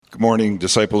Morning,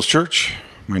 Disciples Church.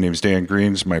 My name is Dan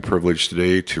Green. It's my privilege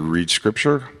today to read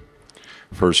Scripture,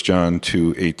 1 John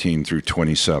 2:18 through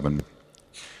 27.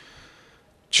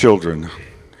 Children,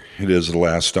 it is the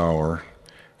last hour,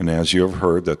 and as you have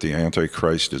heard that the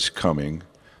Antichrist is coming,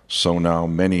 so now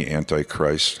many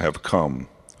Antichrists have come.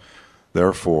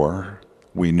 Therefore,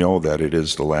 we know that it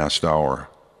is the last hour.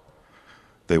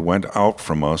 They went out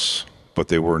from us, but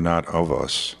they were not of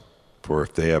us. For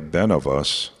if they had been of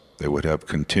us, they would have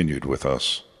continued with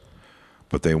us.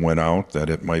 But they went out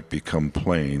that it might become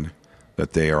plain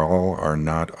that they all are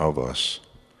not of us.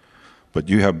 But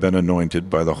you have been anointed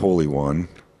by the Holy One,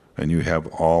 and you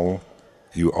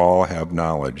all have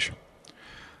knowledge.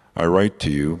 I write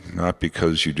to you not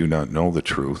because you do not know the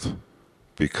truth,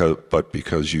 but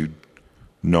because you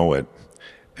know it,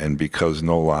 and because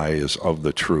no lie is of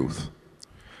the truth.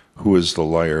 Who is the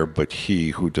liar but he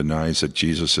who denies that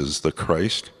Jesus is the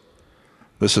Christ?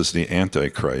 This is the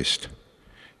Antichrist,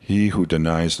 he who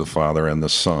denies the Father and the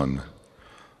Son.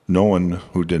 No one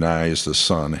who denies the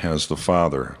Son has the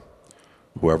Father.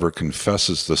 Whoever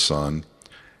confesses the Son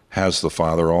has the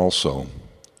Father also.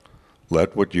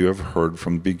 Let what you have heard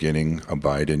from the beginning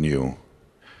abide in you.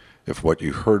 If what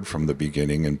you heard from the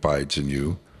beginning abides in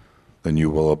you, then you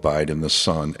will abide in the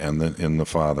Son and in the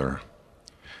Father.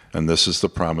 And this is the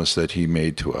promise that he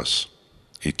made to us,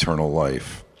 eternal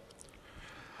life.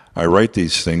 I write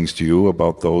these things to you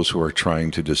about those who are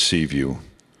trying to deceive you,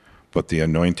 but the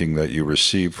anointing that you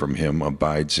receive from him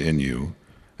abides in you,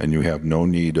 and you have no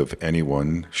need of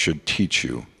anyone should teach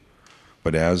you.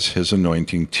 But as his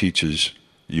anointing teaches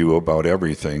you about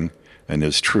everything, and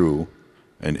is true,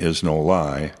 and is no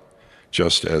lie,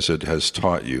 just as it has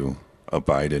taught you,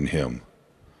 abide in him.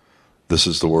 This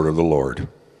is the word of the Lord.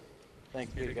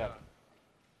 Thank you to God.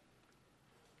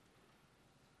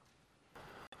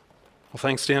 Well,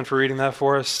 thanks, Dan, for reading that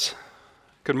for us.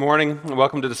 Good morning, and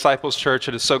welcome to Disciples Church.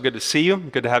 It is so good to see you.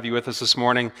 Good to have you with us this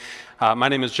morning. My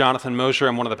name is Jonathan Mosier.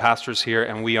 I'm one of the pastors here,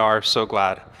 and we are so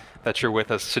glad that you're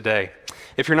with us today.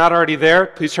 If you're not already there,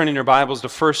 please turn in your Bibles to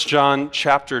 1 John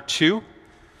chapter 2.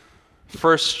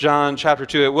 1 John chapter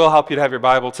 2. It will help you to have your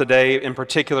Bible today in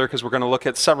particular because we're going to look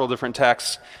at several different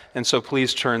texts, and so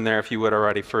please turn there if you would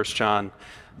already, 1 John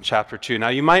chapter 2. Now,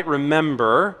 you might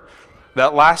remember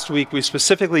that last week we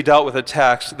specifically dealt with a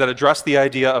text that addressed the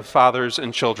idea of fathers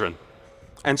and children.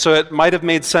 And so it might have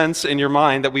made sense in your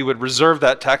mind that we would reserve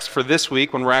that text for this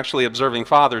week when we're actually observing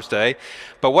Father's Day.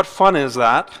 But what fun is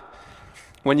that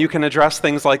when you can address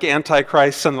things like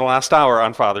Antichrist and the last hour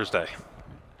on Father's Day?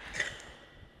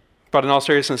 But in all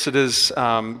seriousness, it is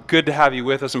good to have you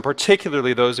with us, and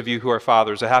particularly those of you who are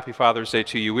fathers. A happy Father's Day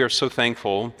to you. We are so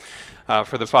thankful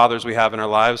for the fathers we have in our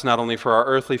lives, not only for our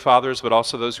earthly fathers, but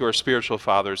also those who are spiritual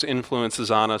fathers,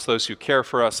 influences on us, those who care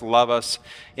for us, love us,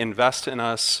 invest in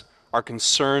us, are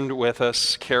concerned with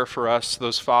us, care for us,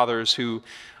 those fathers who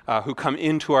come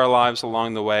into our lives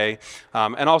along the way.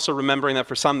 And also remembering that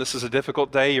for some this is a difficult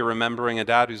day. You're remembering a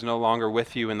dad who's no longer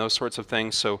with you and those sorts of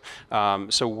things. So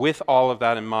with all of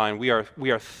that in mind, we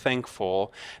are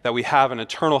thankful that we have an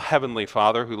eternal heavenly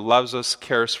Father who loves us,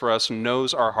 cares for us,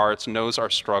 knows our hearts, knows our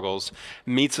struggles,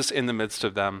 meets us in the midst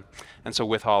of them. And so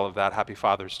with all of that, happy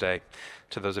Father's Day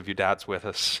to those of you dads with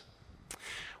us.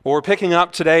 Well, we're picking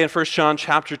up today in 1 John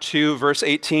chapter 2, verse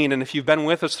 18, and if you've been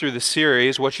with us through the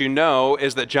series, what you know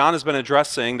is that John has been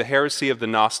addressing the heresy of the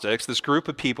Gnostics, this group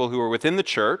of people who were within the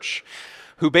church,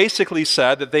 who basically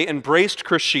said that they embraced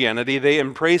Christianity, they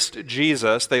embraced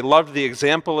Jesus, they loved the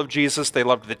example of Jesus, they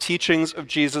loved the teachings of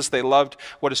Jesus, they loved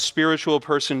what a spiritual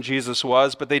person Jesus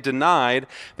was, but they denied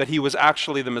that he was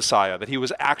actually the Messiah, that he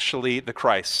was actually the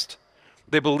Christ.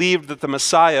 They believed that the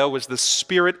Messiah was the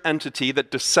spirit entity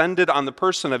that descended on the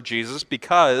person of Jesus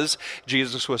because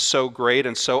Jesus was so great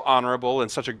and so honorable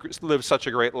and lived such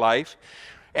a great life,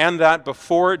 and that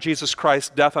before Jesus Christ's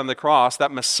death on the cross,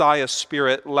 that Messiah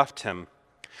spirit left him.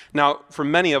 Now, for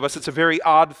many of us, it's a very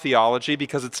odd theology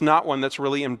because it's not one that's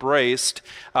really embraced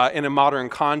in a modern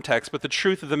context. But the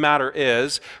truth of the matter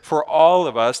is, for all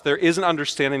of us, there is an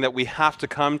understanding that we have to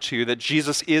come to that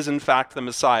Jesus is in fact the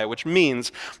Messiah, which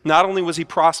means not only was he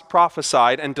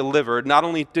prophesied and delivered, not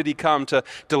only did he come to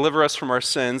deliver us from our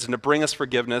sins and to bring us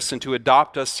forgiveness and to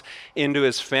adopt us into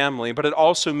his family, but it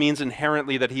also means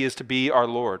inherently that he is to be our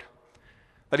Lord.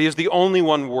 That he is the only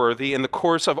one worthy in the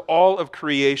course of all of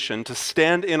creation to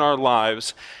stand in our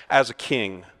lives as a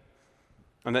king.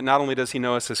 And that not only does he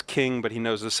know us as king, but he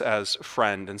knows us as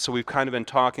friend. And so we've kind of been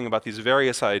talking about these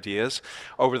various ideas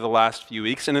over the last few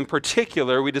weeks. And in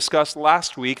particular, we discussed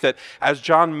last week that as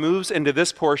John moves into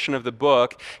this portion of the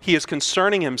book, he is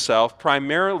concerning himself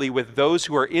primarily with those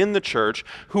who are in the church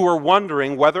who are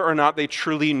wondering whether or not they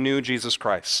truly knew Jesus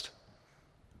Christ.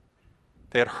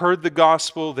 They had heard the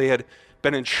gospel, they had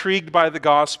been intrigued by the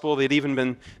gospel, they'd even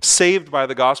been saved by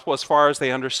the gospel as far as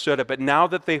they understood it. But now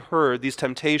that they heard these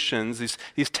temptations,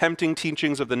 these tempting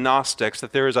teachings of the Gnostics,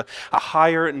 that there is a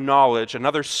higher knowledge,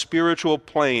 another spiritual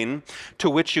plane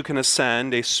to which you can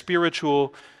ascend, a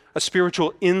spiritual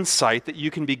insight that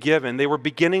you can be given, they were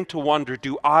beginning to wonder,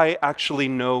 do I actually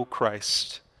know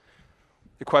Christ?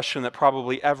 The question that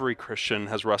probably every Christian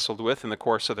has wrestled with in the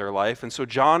course of their life. And so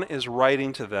John is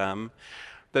writing to them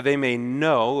that they may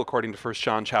know, according to 1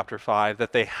 John chapter 5,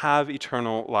 that they have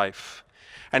eternal life.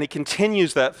 And he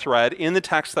continues that thread in the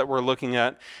text that we're looking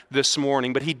at this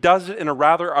morning, but he does it in a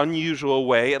rather unusual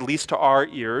way, at least to our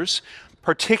ears,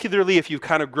 particularly if you've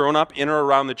kind of grown up in or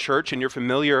around the church and you're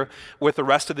familiar with the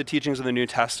rest of the teachings of the New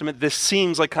Testament. This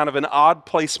seems like kind of an odd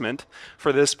placement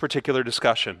for this particular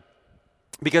discussion,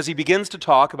 because he begins to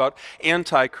talk about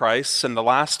antichrists and the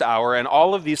last hour and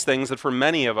all of these things that for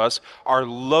many of us are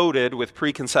loaded with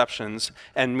preconceptions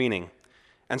and meaning.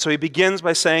 And so he begins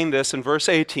by saying this in verse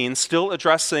 18, still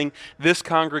addressing this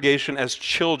congregation as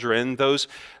children, those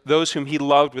whom he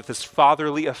loved with his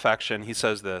fatherly affection. He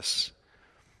says this,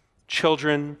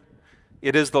 "Children,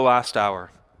 it is the last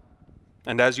hour.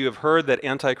 And as you have heard that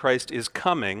Antichrist is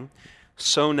coming,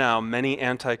 so now many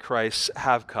antichrists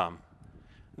have come.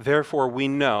 Therefore, we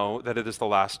know that it is the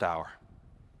last hour."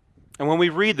 And when we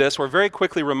read this, we're very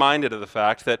quickly reminded of the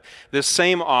fact that this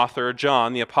same author,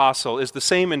 John the Apostle, is the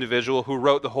same individual who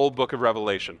wrote the whole book of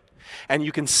Revelation. And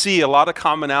you can see a lot of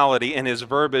commonality in his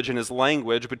verbiage and his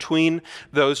language between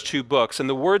those two books. And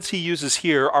the words he uses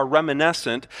here are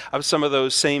reminiscent of some of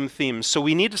those same themes. So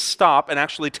we need to stop and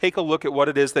actually take a look at what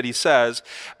it is that he says,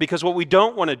 because what we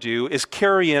don't want to do is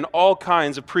carry in all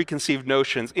kinds of preconceived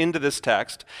notions into this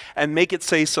text and make it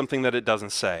say something that it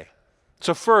doesn't say.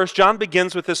 So first, John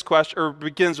begins with this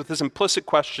implicit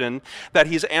question that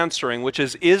he's answering, which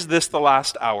is this the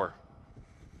last hour?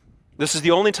 This is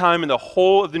the only time in the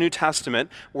whole of the New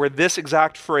Testament where this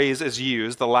exact phrase is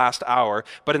used, the last hour.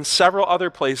 But in several other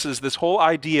places, this whole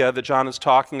idea that John is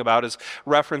talking about is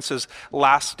references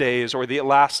last days or the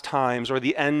last times or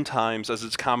the end times, as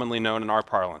it's commonly known in our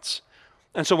parlance.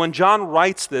 And so when John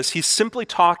writes this, he's simply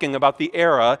talking about the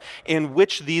era in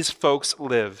which these folks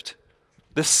lived.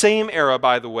 The same era,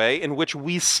 by the way, in which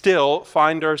we still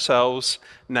find ourselves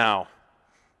now.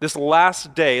 This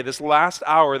last day, this last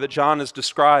hour that John is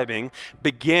describing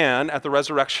began at the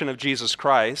resurrection of Jesus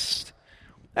Christ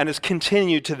and has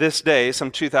continued to this day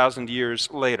some 2,000 years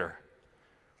later.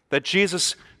 That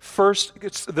Jesus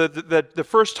the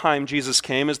first time Jesus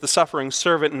came as the suffering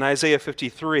servant in Isaiah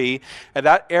 53, and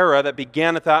that era that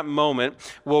began at that moment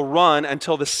will run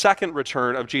until the second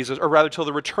return of Jesus, or rather till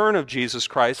the return of Jesus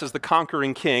Christ as the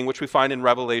conquering king, which we find in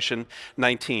Revelation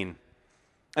 19.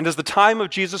 And as the time of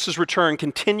Jesus' return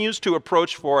continues to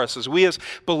approach for us, as we as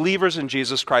believers in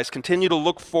Jesus Christ continue to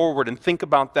look forward and think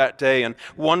about that day and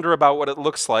wonder about what it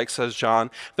looks like, says John,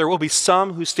 there will be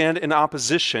some who stand in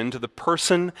opposition to the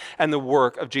person and the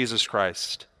work of Jesus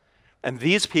Christ. And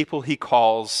these people he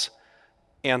calls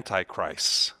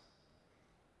antichrists.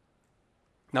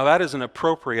 Now that is an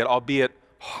appropriate, albeit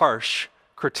harsh,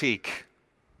 critique.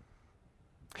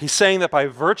 He's saying that by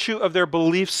virtue of their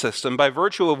belief system, by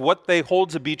virtue of what they hold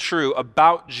to be true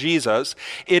about Jesus,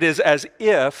 it is as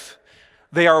if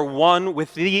they are one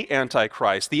with the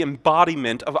Antichrist, the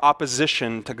embodiment of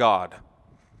opposition to God.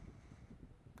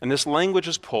 And this language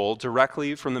is pulled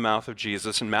directly from the mouth of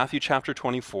Jesus in Matthew chapter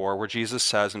 24, where Jesus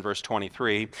says in verse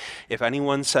 23, "If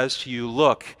anyone says to you,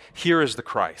 'Look, here is the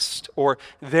Christ,' or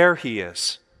 'There he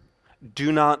is,'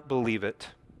 do not believe it.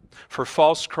 For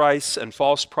false Christs and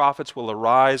false prophets will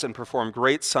arise and perform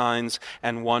great signs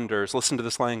and wonders," listen to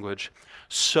this language,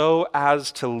 "so as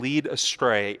to lead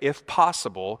astray, if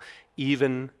possible,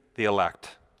 even the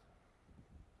elect."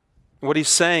 What he's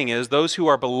saying is those who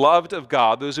are beloved of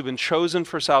God, those who have been chosen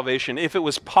for salvation, if it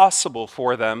was possible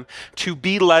for them to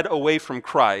be led away from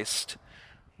Christ,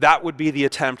 that would be the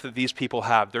attempt that these people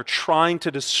have. They're trying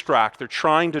to distract. They're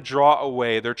trying to draw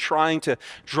away. They're trying to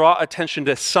draw attention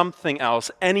to something else,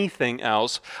 anything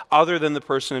else, other than the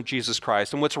person of Jesus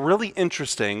Christ. And what's really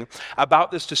interesting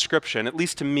about this description, at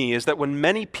least to me, is that when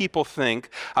many people think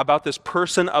about this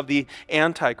person of the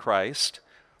Antichrist,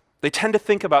 they tend to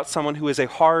think about someone who is a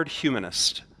hard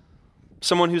humanist.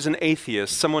 someone who's an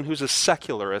atheist, someone who's a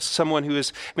secularist, someone who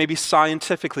is maybe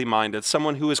scientifically minded,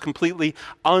 someone who is completely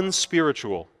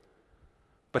unspiritual.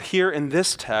 But here in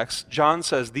this text, John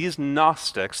says these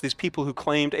Gnostics, these people who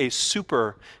claimed a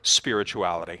super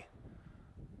spirituality,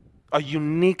 a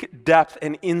unique depth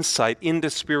and insight into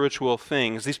spiritual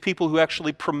things, these people who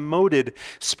actually promoted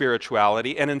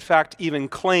spirituality and in fact even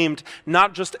claimed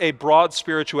not just a broad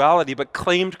spirituality, but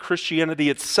claimed Christianity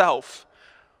itself,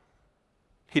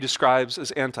 he describes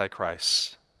as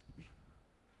antichrists.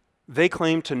 They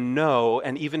claim to know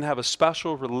and even have a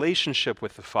special relationship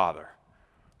with the Father.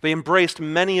 They embraced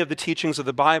many of the teachings of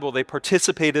the Bible. They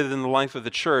participated in the life of the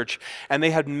church, and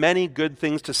they had many good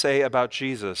things to say about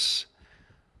Jesus.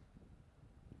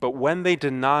 But when they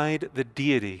denied the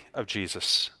deity of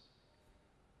Jesus,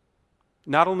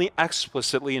 not only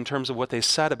explicitly in terms of what they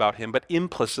said about him, but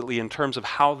implicitly in terms of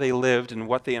how they lived and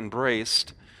what they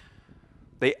embraced,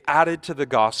 they added to the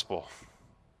gospel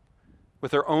with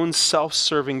their own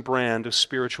self-serving brand of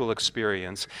spiritual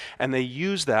experience, and they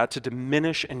used that to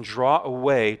diminish and draw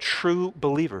away true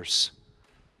believers,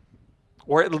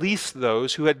 or at least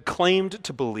those who had claimed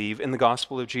to believe in the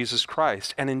gospel of Jesus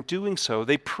Christ. And in doing so,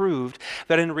 they proved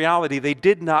that in reality they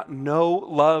did not know,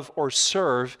 love, or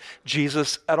serve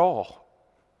Jesus at all.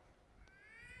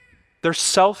 Their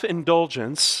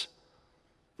self-indulgence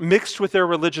mixed with their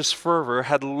religious fervor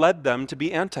had led them to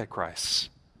be antichrists.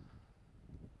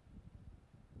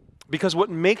 Because what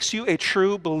makes you a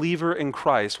true believer in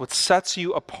Christ, what sets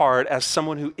you apart as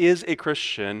someone who is a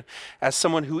Christian, as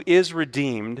someone who is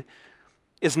redeemed,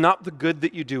 is not the good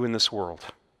that you do in this world.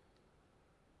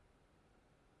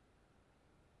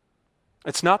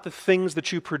 It's not the things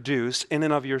that you produce in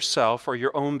and of yourself or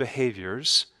your own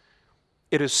behaviors.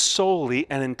 It is solely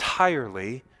and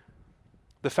entirely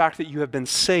the fact that you have been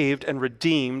saved and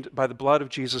redeemed by the blood of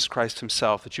Jesus Christ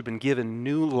himself, that you've been given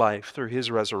new life through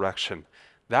his resurrection.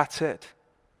 That's it.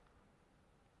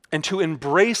 And to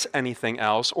embrace anything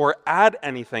else or add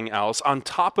anything else on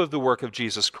top of the work of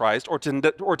Jesus Christ, or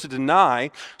to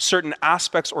deny certain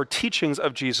aspects or teachings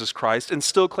of Jesus Christ and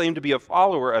still claim to be a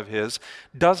follower of his,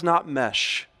 does not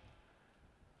mesh.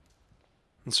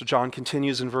 And so John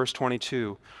continues in verse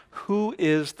 22, "Who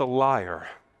is the liar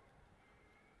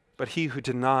but he who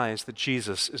denies that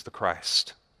Jesus is the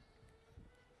Christ?"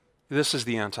 This is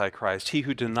the Antichrist, he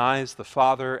who denies the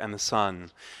Father and the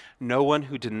Son. No one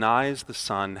who denies the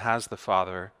Son has the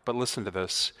Father, but listen to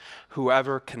this,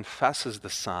 whoever confesses the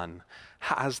Son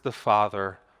has the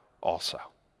Father also.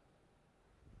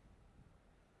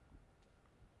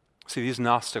 See, these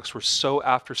Gnostics were so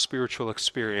after spiritual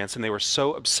experience, and they were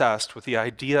so obsessed with the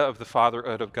idea of the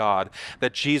fatherhood of God,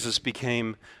 that Jesus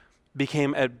became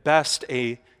at best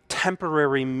a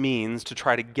temporary means to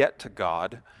try to get to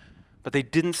God, but they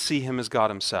didn't see him as God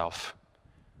himself.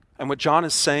 And what John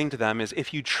is saying to them is,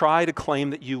 if you try to claim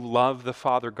that you love the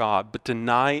Father God but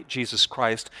deny Jesus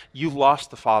Christ, you lost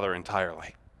the Father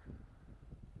entirely.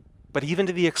 But even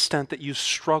to the extent that you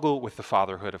struggle with the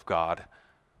fatherhood of God,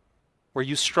 where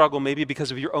you struggle maybe because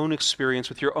of your own experience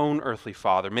with your own earthly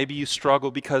father, maybe you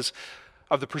struggle because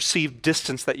of the perceived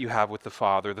distance that you have with the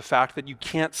Father, the fact that you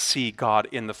can't see God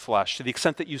in the flesh, to the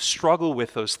extent that you struggle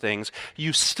with those things,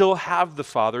 you still have the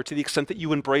Father to the extent that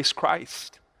you embrace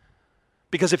Christ.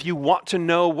 Because if you want to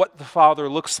know what the Father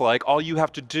looks like, all you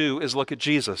have to do is look at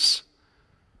Jesus.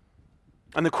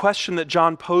 And the question that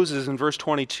John poses in verse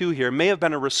 22 here may have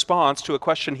been a response to a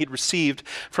question he'd received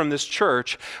from this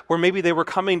church, where maybe they were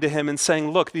coming to him and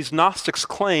saying, look, these Gnostics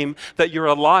claim that you're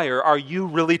a liar. Are you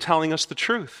really telling us the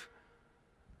truth?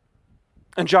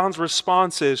 And John's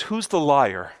response is, who's the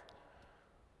liar?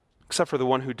 Except for the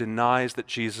one who denies that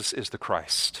Jesus is the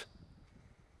Christ.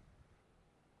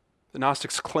 The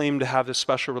Gnostics claimed to have this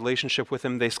special relationship with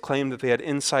him. They claimed that they had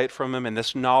insight from him and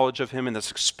this knowledge of him and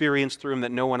this experience through him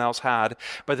that no one else had.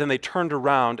 But then they turned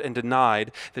around and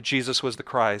denied that Jesus was the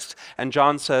Christ. And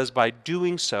John says, by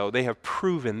doing so, they have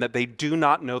proven that they do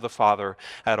not know the Father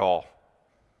at all.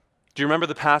 Do you remember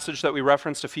the passage that we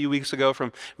referenced a few weeks ago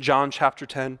from John chapter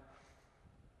 10?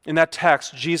 In that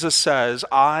text, Jesus says,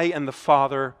 I and the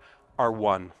Father are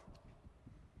one.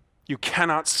 You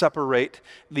cannot separate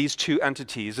these two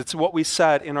entities. It's what we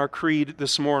said in our creed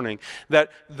this morning,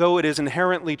 that though it is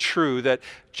inherently true that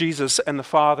Jesus and the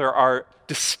Father are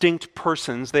distinct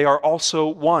persons, they are also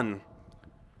one.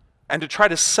 And to try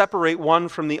to separate one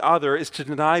from the other is to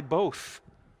deny both.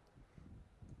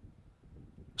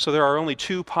 So there are only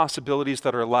two possibilities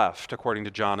that are left, according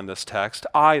to John in this text.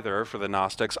 Either, for the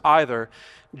Gnostics, either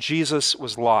Jesus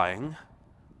was lying,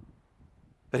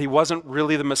 that he wasn't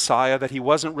really the Messiah, that he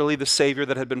wasn't really the Savior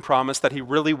that had been promised, that he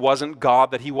really wasn't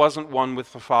God, that he wasn't one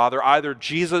with the Father. Either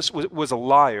Jesus was a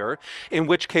liar, in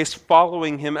which case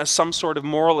following him as some sort of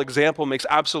moral example makes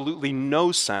absolutely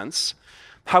no sense.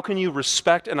 How can you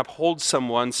respect and uphold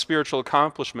someone's spiritual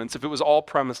accomplishments if it was all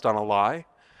premised on a lie?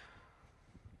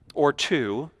 Or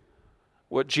two,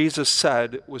 what Jesus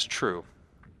said was true.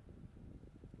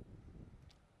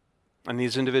 And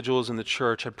these individuals in the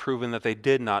church had proven that they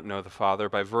did not know the Father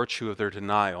by virtue of their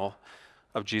denial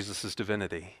of Jesus'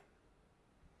 divinity.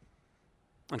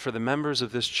 And for the members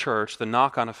of this church, the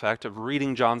knock-on effect of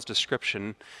reading John's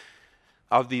description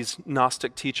of these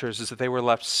Gnostic teachers is that they were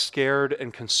left scared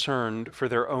and concerned for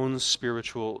their own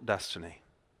spiritual destiny.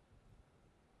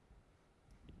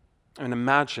 And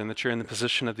imagine that you're in the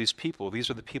position of these people.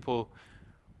 These are the people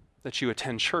that you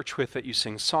attend church with, that you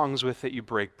sing songs with, that you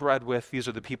break bread with. These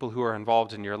are the people who are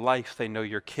involved in your life. They know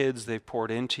your kids. They've poured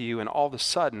into you. And all of a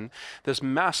sudden, this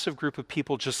massive group of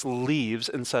people just leaves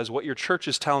and says, what your church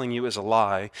is telling you is a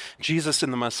lie. Jesus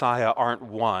and the Messiah aren't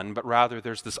one, but rather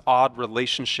there's this odd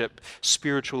relationship,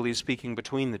 spiritually speaking,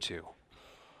 between the two.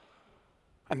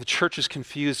 And the church is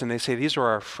confused, and they say, these are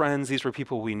our friends. These were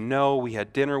people we know. We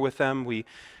had dinner with them. We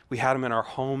had them in our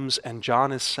homes. And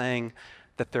John is saying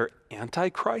that they're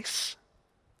antichrists.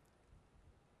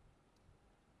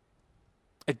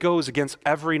 It goes against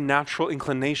every natural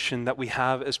inclination that we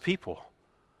have as people,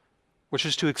 which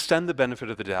is to extend the benefit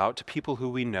of the doubt to people who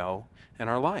we know in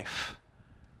our life.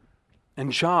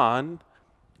 And John,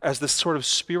 as this sort of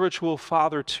spiritual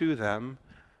father to them,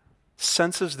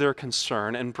 senses their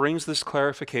concern and brings this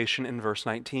clarification in verse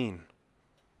 19.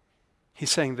 He's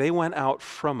saying they went out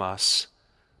from us,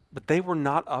 but they were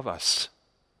not of us.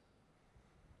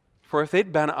 For if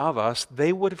they'd been of us,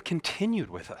 they would have continued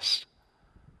with us.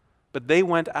 But they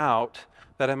went out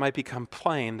that it might become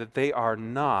plain that they are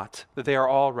not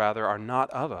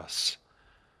of us.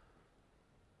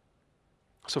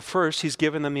 So first, he's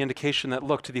given them the indication that,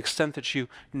 look, to the extent that you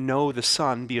know the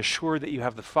Son, be assured that you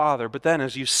have the Father. But then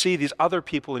as you see these other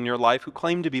people in your life who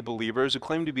claim to be believers, who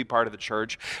claim to be part of the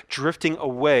church, drifting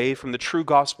away from the true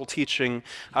gospel teaching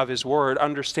of his word,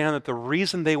 understand that the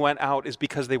reason they went out is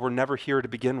because they were never here to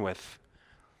begin with.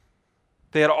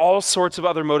 They had all sorts of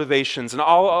other motivations and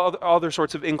all other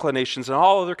sorts of inclinations and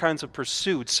all other kinds of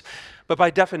pursuits, but by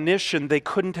definition, they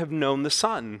couldn't have known the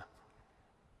Son.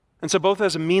 And so both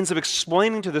as a means of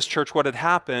explaining to this church what had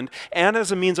happened and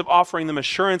as a means of offering them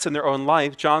assurance in their own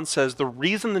life, John says the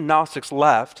reason the Gnostics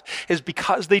left is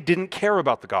because they didn't care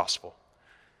about the gospel.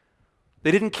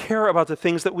 They didn't care about the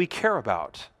things that we care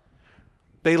about.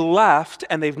 They left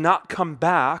and they've not come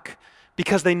back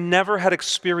because they never had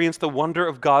experienced the wonder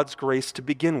of God's grace to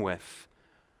begin with.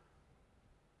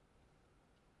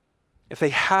 If they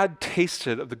had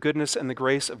tasted of the goodness and the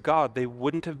grace of God, they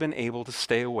wouldn't have been able to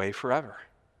stay away forever.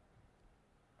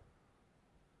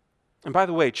 And by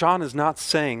the way, John is not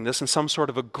saying this in some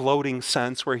sort of a gloating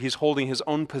sense where he's holding his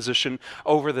own position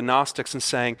over the Gnostics and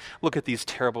saying, look at these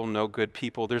terrible, no good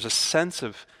people. There's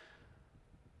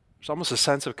almost a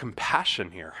sense of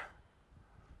compassion here.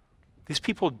 These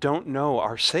people don't know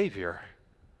our Savior.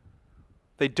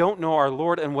 They don't know our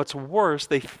Lord, and what's worse,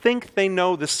 they think they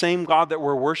know the same God that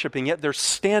we're worshiping, yet they're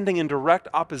standing in direct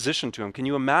opposition to him. Can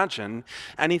you imagine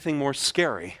anything more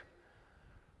scary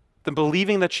than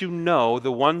believing that you know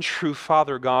the one true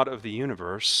Father God of the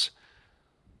universe,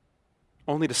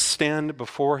 only to stand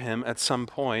before him at some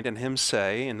point and him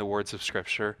say, in the words of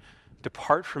Scripture,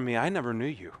 "Depart from me, I never knew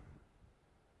you."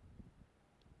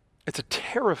 It's a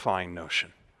terrifying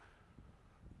notion.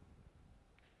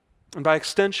 And by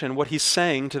extension, what he's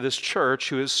saying to this church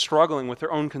who is struggling with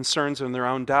their own concerns and their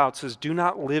own doubts is, do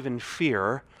not live in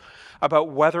fear about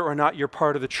whether or not you're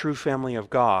part of the true family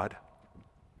of God.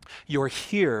 You're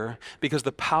here because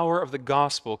the power of the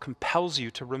gospel compels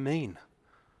you to remain.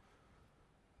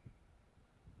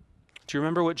 Do you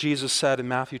remember what Jesus said in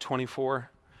Matthew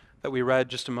 24 that we read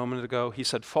just a moment ago? He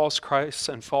said, false Christs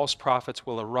and false prophets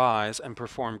will arise and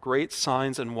perform great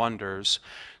signs and wonders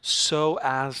so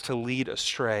as to lead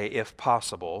astray, if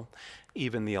possible,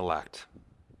 even the elect.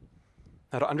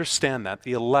 Now, to understand that,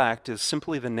 the elect is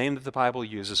simply the name that the Bible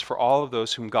uses for all of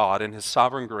those whom God, in his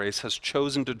sovereign grace, has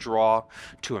chosen to draw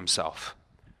to himself.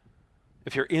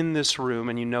 If you're in this room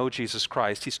and you know Jesus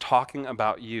Christ, he's talking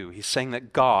about you. He's saying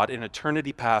that God, in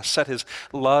eternity past, set his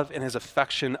love and his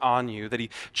affection on you, that he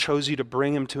chose you to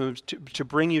bring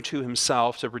you to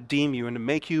himself, to redeem you, and to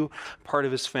make you part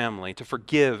of his family, to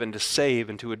forgive and to save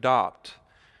and to adopt.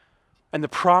 And the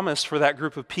promise for that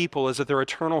group of people is that their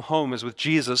eternal home is with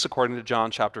Jesus, according to John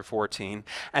chapter 14,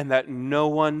 and that no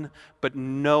one, but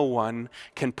no one,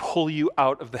 can pull you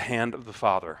out of the hand of the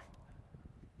Father.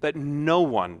 That no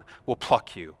one will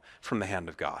pluck you from the hand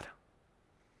of God.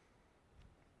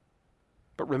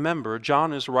 But remember,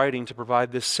 John is writing to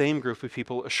provide this same group of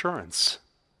people assurance,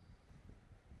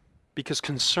 because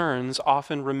concerns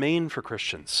often remain for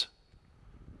Christians.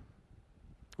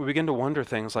 We begin to wonder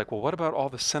things like, well, what about all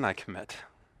the sin I commit?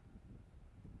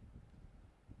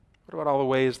 What about all the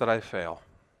ways that I fail?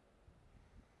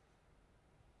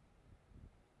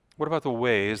 What about the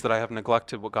ways that I have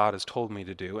neglected what God has told me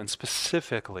to do, and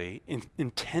specifically,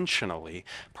 intentionally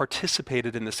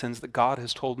participated in the sins that God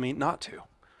has told me not to?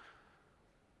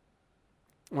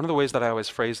 One of the ways that I always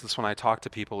phrase this when I talk to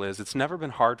people is, it's never been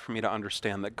hard for me to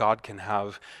understand that God can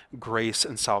have grace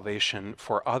and salvation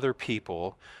for other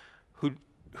people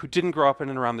who didn't grow up in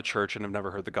and around the church and have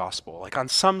never heard the gospel. Like, on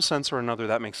some sense or another,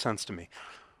 that makes sense to me.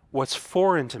 What's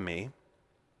foreign to me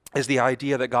is the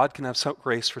idea that God can have some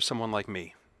grace for someone like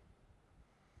me,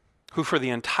 who for the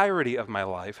entirety of my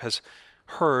life has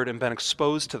heard and been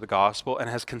exposed to the gospel and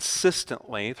has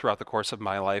consistently, throughout the course of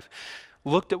my life,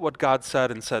 looked at what God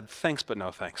said and said, thanks, but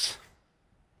no thanks.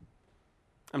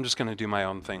 I'm just going to do my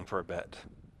own thing for a bit.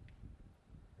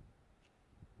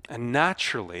 And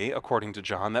naturally, according to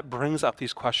John, that brings up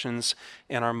these questions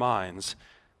in our minds.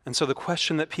 And so the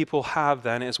question that people have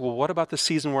then is, well, what about the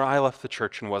season where I left the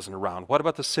church and wasn't around? What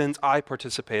about the sins I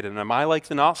participated in? Am I like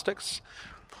the Gnostics?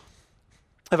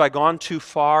 Have I gone too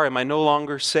far? Am I no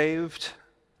longer saved?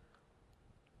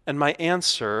 And my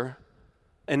answer,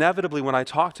 inevitably when I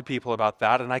talk to people about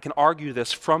that, and I can argue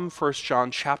this from 1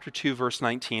 John chapter 2, verse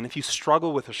 19, if you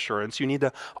struggle with assurance, you need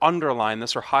to underline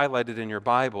this or highlight it in your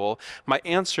Bible. My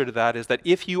answer to that is that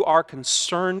if you are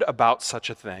concerned about such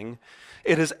a thing,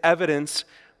 it is evidence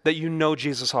that you know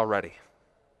Jesus already.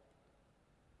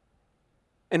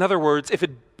 In other words,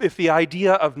 if the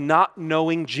idea of not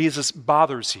knowing Jesus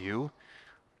bothers you,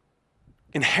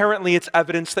 inherently it's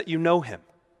evidence that you know him.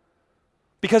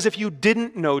 Because if you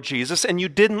didn't know Jesus and you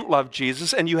didn't love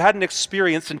Jesus and you hadn't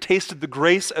experienced and tasted the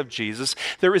grace of Jesus,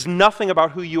 there is nothing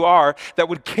about who you are that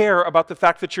would care about the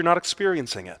fact that you're not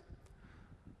experiencing it.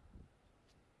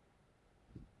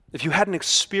 If you hadn't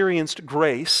experienced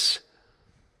grace,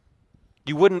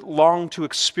 you wouldn't long to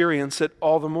experience it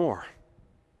all the more.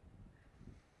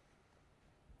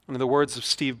 In the words of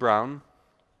Steve Brown,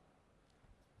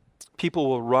 people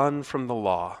will run from the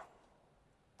law.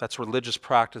 That's religious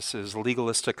practices,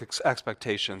 legalistic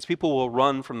expectations. People will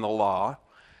run from the law,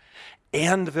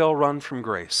 and they'll run from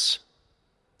grace.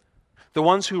 The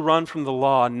ones who run from the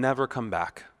law never come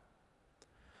back.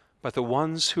 But the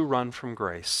ones who run from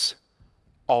grace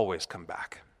always come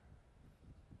back.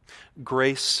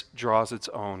 Grace draws its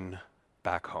own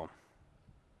back home.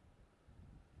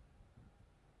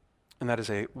 And that is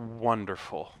a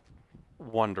wonderful,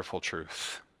 wonderful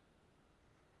truth.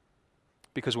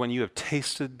 Because when you have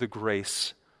tasted the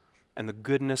grace and the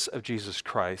goodness of Jesus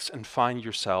Christ and find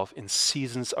yourself in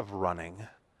seasons of running,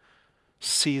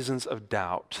 seasons of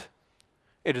doubt,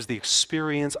 it is the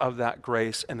experience of that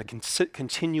grace and the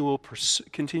continuing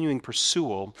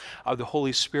pursuit of the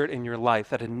Holy Spirit in your life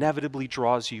that inevitably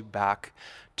draws you back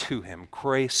to him.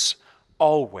 Grace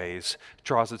always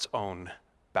draws its own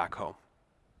back home.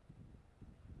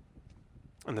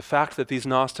 And the fact that these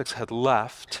Gnostics had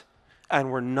left and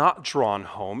were not drawn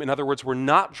home, in other words, were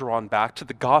not drawn back to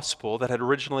the gospel that had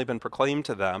originally been proclaimed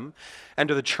to them and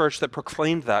to the church that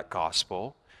proclaimed that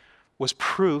gospel, was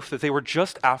proof that they were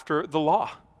just after the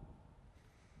law.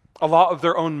 A law of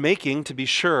their own making, to be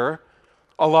sure,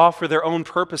 a law for their own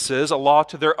purposes, a law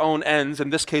to their own ends, in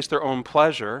this case their own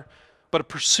pleasure, but a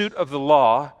pursuit of the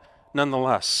law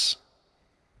nonetheless.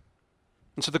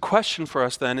 And so the question for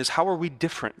us then is, how are we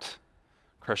different,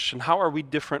 Christian? How are we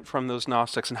different from those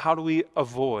Gnostics, and how do we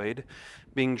avoid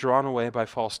being drawn away by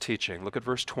false teaching? Look at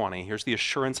verse 20. Here's the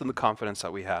assurance and the confidence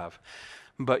that we have.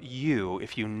 But you,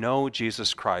 if you know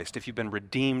Jesus Christ, if you've been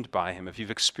redeemed by him, if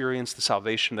you've experienced the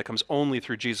salvation that comes only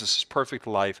through Jesus' perfect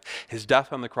life, his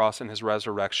death on the cross and his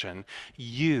resurrection,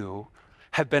 you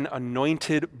have been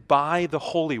anointed by the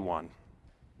Holy One.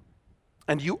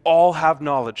 And you all have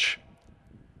knowledge.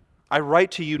 I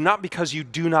write to you not because you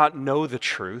do not know the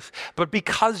truth, but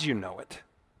because you know it,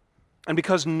 and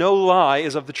because no lie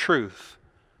is of the truth.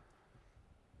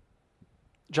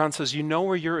 John says, you know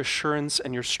where your assurance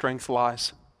and your strength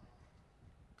lies?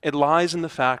 It lies in the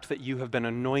fact that you have been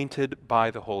anointed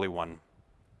by the Holy One.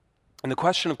 And the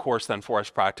question, of course, then for us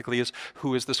practically is,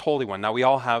 who is this Holy One? Now, we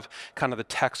all have kind of the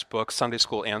textbook Sunday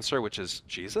school answer, which is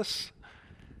Jesus.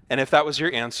 And if that was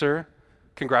your answer,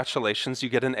 Congratulations, you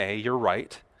get an A, you're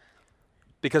right.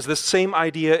 Because this same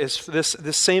idea is,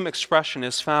 this same expression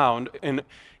is found in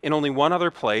only one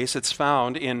other place. It's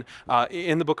found in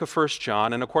the book of 1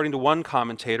 John, and according to one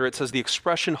commentator, it says the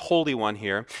expression Holy One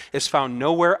here is found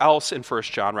nowhere else in 1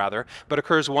 John, but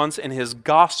occurs once in his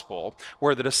gospel,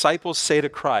 where the disciples say to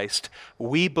Christ,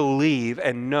 "We believe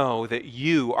and know that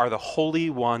you are the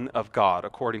Holy One of God,"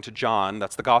 according to John.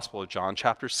 That's the Gospel of John,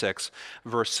 chapter 6,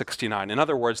 verse 69. In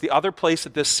other words, the other place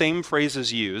that this same phrase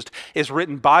is used is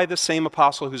written by the same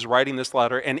apostle who's writing this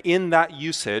letter, and in that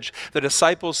usage, the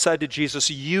disciples said to Jesus,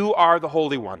 "You are the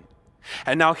Holy One."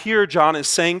 And now here John is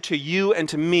saying to you and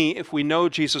to me, if we know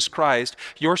Jesus Christ,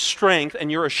 your strength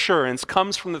and your assurance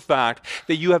comes from the fact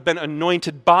that you have been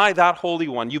anointed by that Holy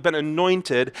One. You've been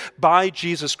anointed by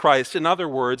Jesus Christ. In other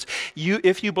words,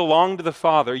 if you belong to the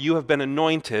Father, you have been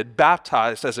anointed,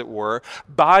 baptized as it were,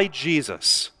 by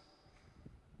Jesus.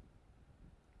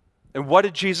 And what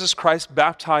did Jesus Christ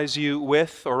baptize you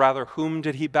with, or rather, whom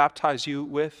did he baptize you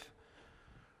with?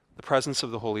 The presence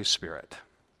of the Holy Spirit.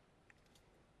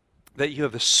 That you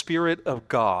have the Spirit of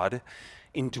God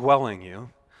indwelling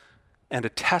you and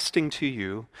attesting to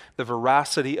you the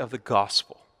veracity of the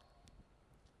gospel.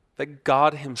 That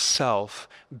God himself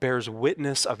bears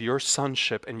witness of your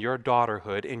sonship and your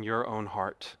daughterhood in your own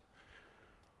heart.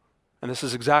 And this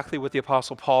is exactly what the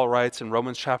Apostle Paul writes in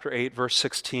Romans chapter 8, verse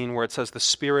 16, where it says, "The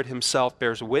Spirit himself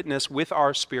bears witness with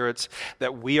our spirits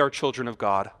that we are children of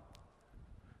God.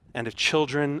 And if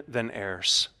children, then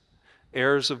heirs,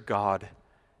 heirs of God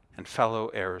and fellow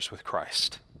heirs with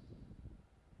Christ."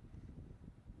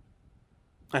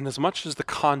 And as much as the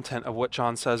content of what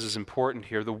John says is important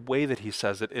here, the way that he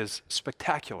says it is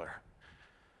spectacular.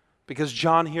 Because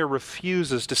John here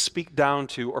refuses to speak down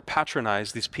to or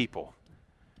patronize these people.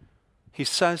 He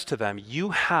says to them, you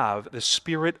have the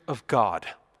Spirit of God.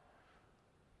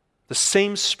 The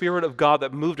same Spirit of God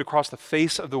that moved across the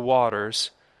face of the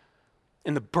waters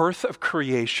in the birth of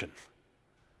creation.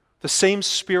 The same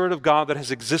Spirit of God that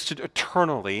has existed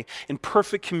eternally in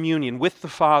perfect communion with the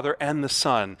Father and the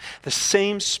Son. The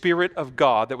same Spirit of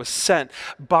God that was sent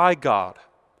by God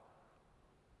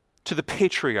to the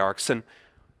patriarchs and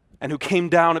who came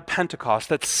down at Pentecost.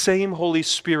 That same Holy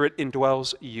Spirit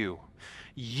indwells you.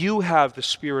 You have the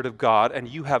Spirit of God, and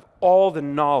you have all the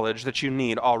knowledge that you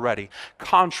need already,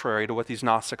 contrary to what these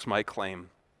Gnostics might claim.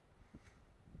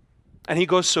 And he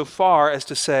goes so far as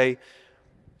to say,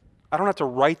 I don't have to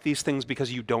write these things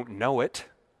because you don't know it.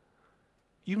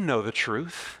 You know the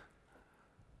truth.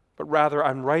 But rather,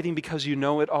 I'm writing because you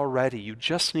know it already. You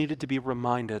just needed to be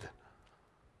reminded.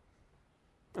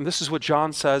 And this is what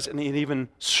John says in an even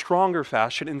stronger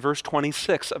fashion in verse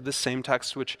 26 of this same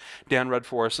text which Dan read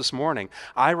for us this morning.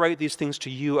 I write these things to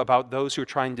you about those who are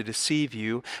trying to deceive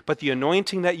you, but the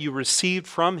anointing that you received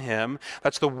from him,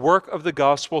 that's the work of the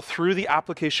gospel through the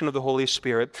application of the Holy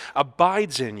Spirit,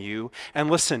 abides in you. And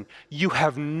listen, you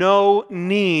have no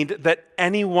need that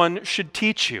anyone should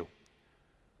teach you.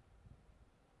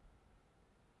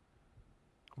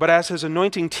 But as his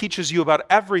anointing teaches you about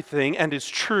everything and is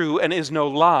true and is no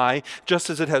lie, just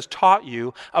as it has taught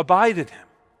you, abide in him.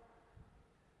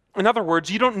 In other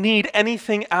words, you don't need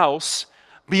anything else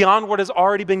beyond what has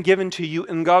already been given to you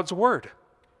in God's word.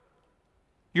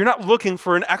 You're not looking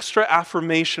for an extra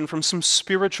affirmation from some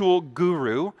spiritual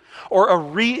guru or a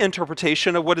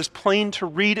reinterpretation of what is plain to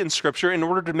read in Scripture in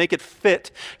order to make it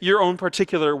fit your own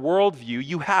particular worldview.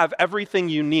 You have everything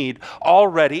you need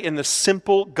already in the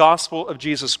simple gospel of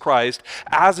Jesus Christ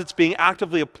as it's being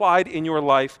actively applied in your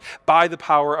life by the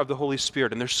power of the Holy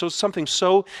Spirit. And there's something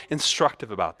so instructive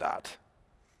about that.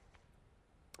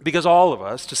 Because all of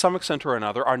us, to some extent or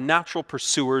another, are natural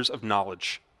pursuers of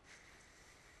knowledge.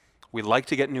 We like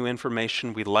to get new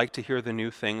information. We like to hear the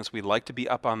new things. We like to be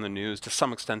up on the news to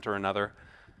some extent or another.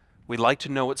 We like to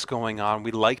know what's going on.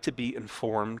 We like to be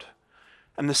informed.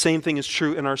 And the same thing is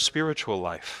true in our spiritual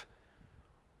life.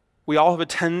 We all have a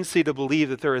tendency to believe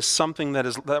that there is something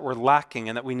that we're lacking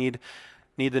and that we need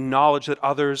the knowledge that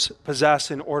others possess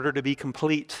in order to be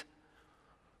complete.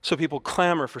 So people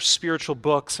clamor for spiritual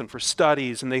books and for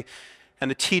studies and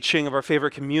the teaching of our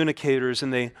favorite communicators,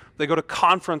 and they go to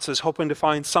conferences hoping to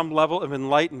find some level of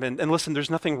enlightenment. And listen, there's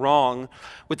nothing wrong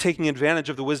with taking advantage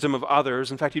of the wisdom of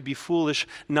others. In fact, you'd be foolish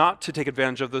not to take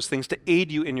advantage of those things to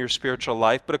aid you in your spiritual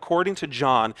life. But according to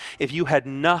John, if you had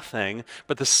nothing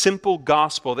but the simple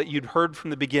gospel that you'd heard from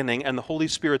the beginning and the Holy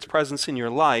Spirit's presence in your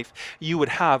life, you would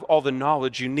have all the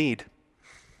knowledge you need.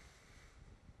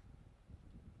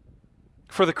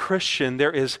 For the Christian,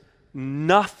 there is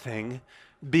nothing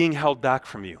being held back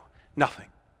from you. Nothing.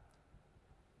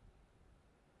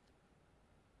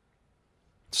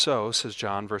 So, says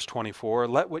John, verse 24,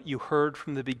 let what you heard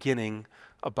from the beginning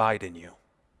abide in you.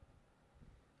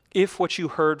 If what you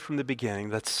heard from the beginning,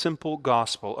 that simple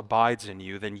gospel, abides in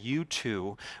you, then you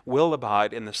too will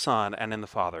abide in the Son and in the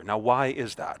Father. Now, why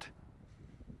is that?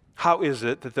 How is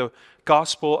it that the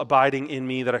gospel abiding in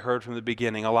me that I heard from the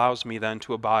beginning allows me then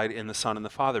to abide in the Son and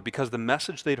the Father? Because the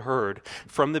message they'd heard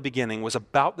from the beginning was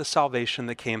about the salvation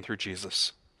that came through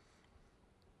Jesus.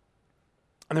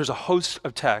 And there's a host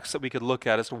of texts that we could look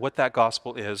at as to what that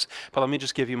gospel is, but let me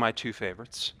just give you my two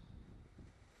favorites.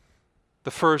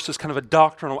 The first is kind of a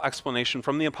doctrinal explanation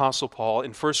from the Apostle Paul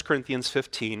in 1 Corinthians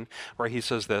 15, where he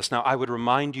says this, now I would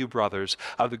remind you, brothers,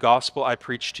 of the gospel I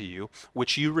preached to you,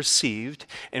 which you received,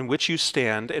 in which you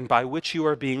stand, and by which you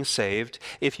are being saved,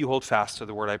 if you hold fast to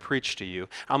the word I preached to you,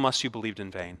 unless you believed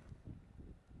in vain.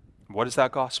 What is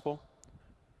that gospel?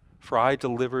 For I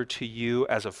delivered to you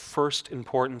as of first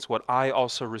importance what I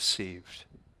also received,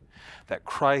 that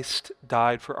Christ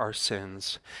died for our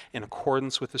sins in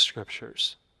accordance with the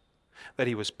Scriptures, that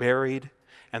he was buried,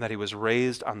 and that he was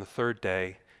raised on the third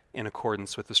day in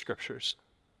accordance with the Scriptures.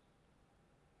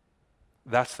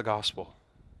 That's the gospel.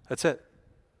 That's it.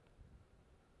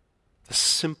 The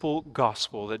simple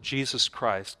gospel that Jesus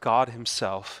Christ, God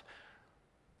himself,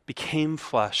 became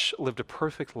flesh, lived a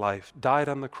perfect life, died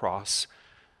on the cross,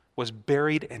 was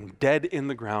buried and dead in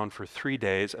the ground for 3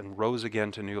 days, and rose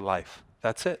again to new life.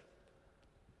 That's it.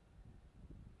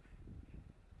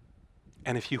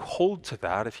 And if you hold to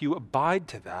that, if you abide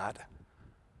to that,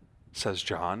 says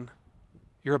John,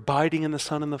 you're abiding in the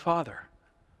Son and the Father.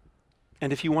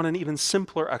 And if you want an even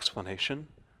simpler explanation,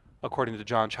 according to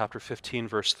John chapter 15,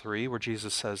 verse 3, where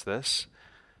Jesus says this,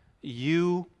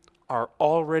 you are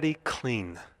already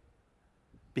clean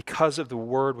because of the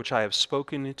word which I have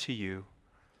spoken to you.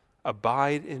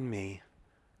 Abide in me,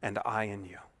 and I in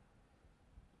you.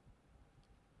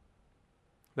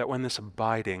 That when this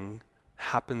abiding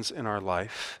happens in our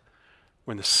life,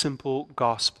 when the simple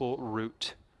gospel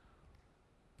root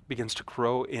begins to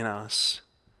grow in us,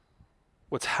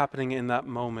 what's happening in that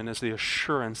moment is the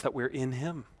assurance that we're in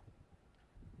him.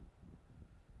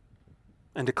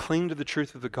 And to cling to the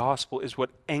truth of the gospel is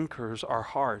what anchors our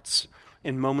hearts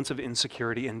in moments of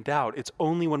insecurity and doubt. It's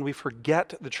only when we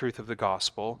forget the truth of the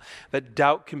gospel that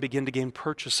doubt can begin to gain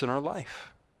purchase in our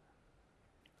life.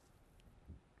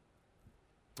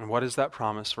 And what is that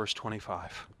promise? Verse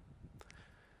 25.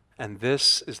 And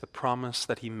this is the promise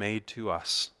that he made to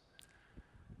us,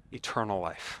 eternal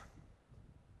life.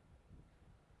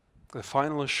 The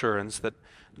final assurance that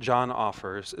John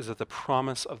offers is that the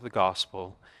promise of the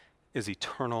gospel is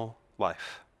eternal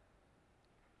life.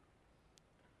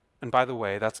 And by the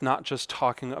way, that's not just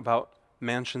talking about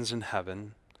mansions in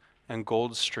heaven and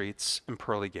gold streets and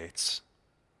pearly gates,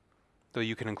 though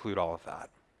you can include all of that.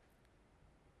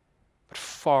 But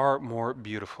far more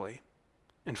beautifully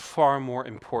and far more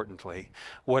importantly,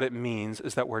 what it means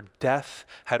is that where death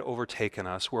had overtaken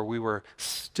us, where we were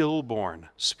stillborn,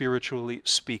 spiritually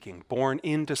speaking, born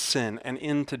into sin and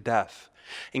into death,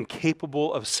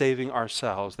 incapable of saving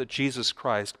ourselves, that Jesus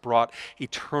Christ brought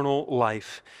eternal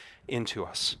life into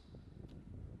us.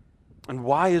 And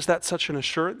why is that such an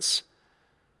assurance?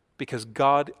 Because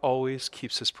God always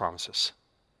keeps his promises.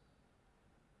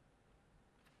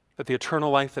 That the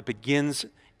eternal life that begins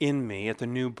in me at the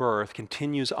new birth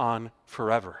continues on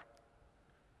forever.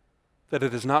 That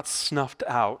it is not snuffed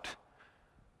out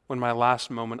when my last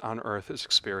moment on earth is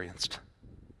experienced.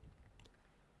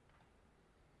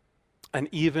 And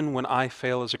even when I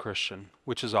fail as a Christian,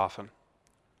 which is often,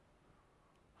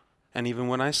 and even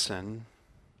when I sin,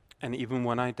 and even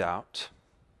when I doubt,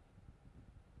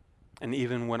 and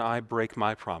even when I break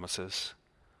my promises,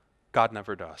 God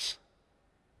never does.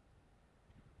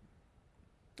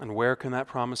 And where can that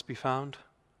promise be found?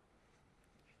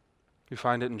 You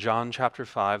find it in John chapter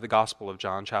 5, the Gospel of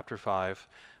John chapter 5,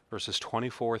 verses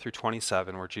 24 through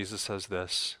 27, where Jesus says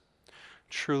this,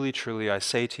 truly, truly, I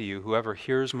say to you, whoever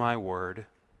hears my word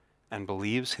and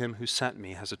believes him who sent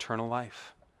me has eternal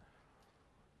life.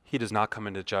 He does not come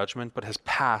into judgment, but has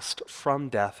passed from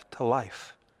death to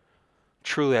life.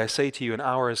 Truly, I say to you, an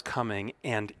hour is coming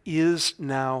and is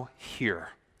now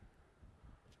here,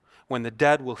 when the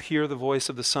dead will hear the voice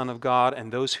of the Son of God,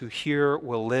 and those who hear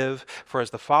will live. For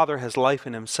as the Father has life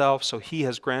in himself, so he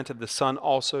has granted the Son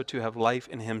also to have life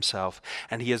in himself.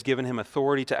 And he has given him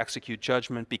authority to execute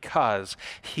judgment, because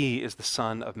he is the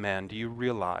Son of Man. Do you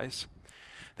realize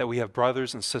that we have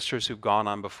brothers and sisters who've gone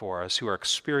on before us who are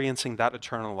experiencing that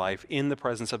eternal life in the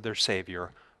presence of their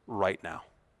Savior right now?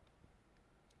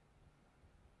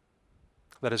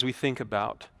 That as we think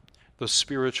about those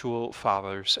spiritual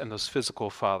fathers and those physical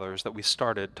fathers that we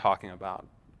started talking about,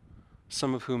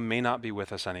 some of whom may not be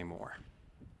with us anymore,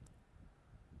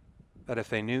 that if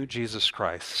they knew Jesus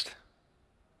Christ,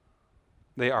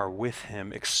 they are with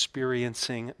him,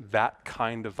 experiencing that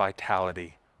kind of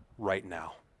vitality right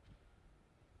now.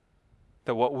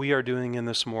 That what we are doing in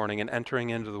this morning and entering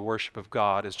into the worship of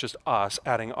God is just us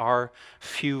adding our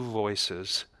few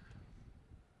voices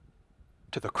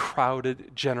to the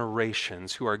crowded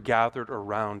generations who are gathered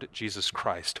around Jesus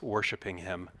Christ, worshiping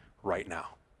him right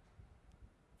now.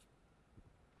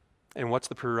 And what's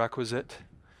the prerequisite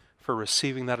for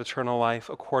receiving that eternal life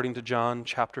according to John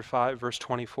chapter 5, verse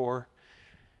 24?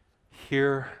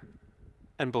 Hear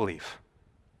and believe.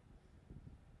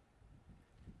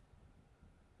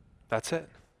 That's it.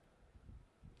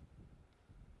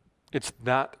 It's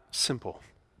that simple.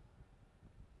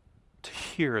 To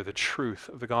hear the truth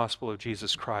of the gospel of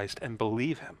Jesus Christ and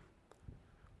believe him.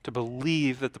 To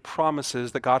believe that the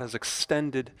promises that God has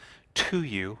extended to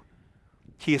you,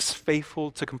 he is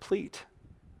faithful to complete.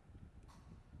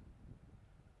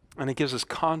 And it gives us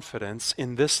confidence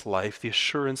in this life, the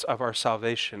assurance of our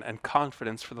salvation, and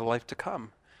confidence for the life to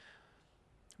come.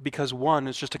 Because one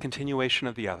is just a continuation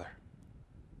of the other.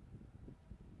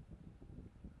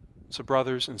 So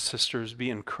brothers and sisters, be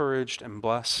encouraged and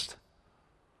blessed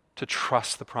to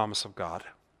trust the promise of God.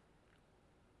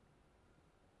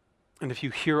 And if you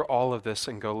hear all of this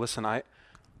and go, listen, I've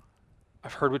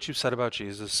heard what you said about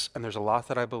Jesus, and there's a lot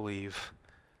that I believe,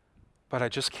 but I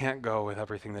just can't go with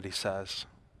everything that he says.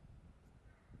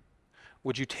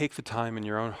 Would you take the time in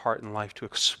your own heart and life to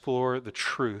explore the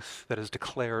truth that is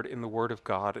declared in the Word of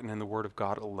God and in the Word of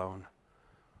God alone?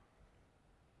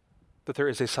 That there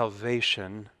is a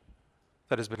salvation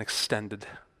that has been extended,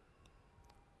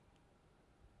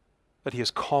 that he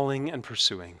is calling and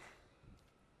pursuing,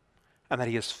 and that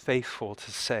he is faithful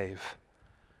to save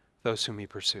those whom he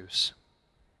pursues.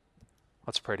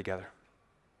 Let's pray together.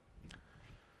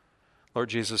 Lord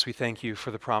Jesus, we thank you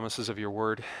for the promises of your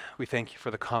word. We thank you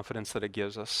for the confidence that it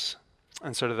gives us.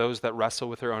 And so to those that wrestle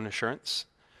with their own assurance,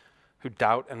 who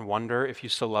doubt and wonder if you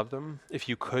still love them, if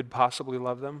you could possibly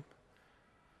love them,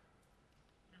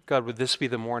 God, would this be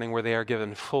the morning where they are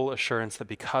given full assurance that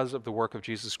because of the work of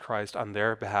Jesus Christ on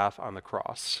their behalf on the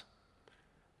cross,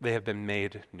 they have been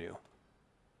made new,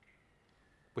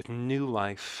 with new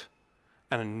life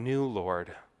and a new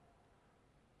Lord,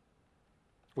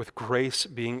 with grace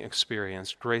being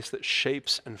experienced, grace that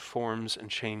shapes and forms and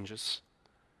changes,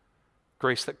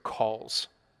 grace that calls.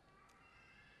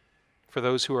 For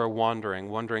those who are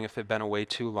wondering if they've been away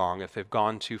too long, if they've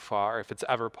gone too far, if it's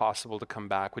ever possible to come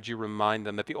back, would you remind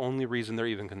them that the only reason they're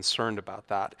even concerned about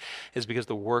that is because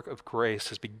the work of grace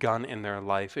has begun in their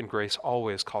life, and grace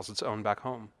always calls its own back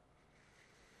home.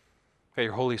 That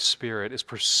your Holy Spirit is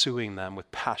pursuing them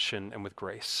with passion and with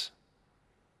grace.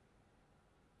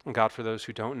 And God, for those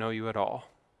who don't know you at all,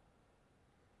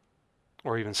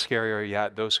 or even scarier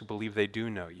yet, those who believe they do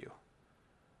know you,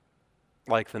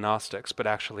 like the Gnostics, but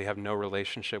actually have no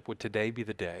relationship, would today be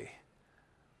the day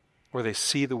where they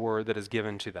see the word that is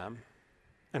given to them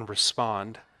and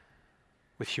respond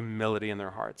with humility in their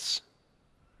hearts?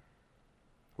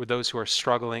 Would those who are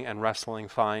struggling and wrestling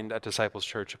find at Disciples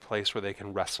Church a place where they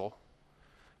can wrestle,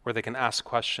 where they can ask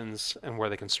questions and where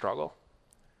they can struggle,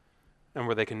 and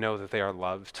where they can know that they are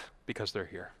loved because they're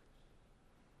here?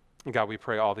 And God, we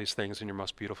pray all these things in your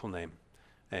most beautiful name.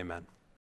 Amen.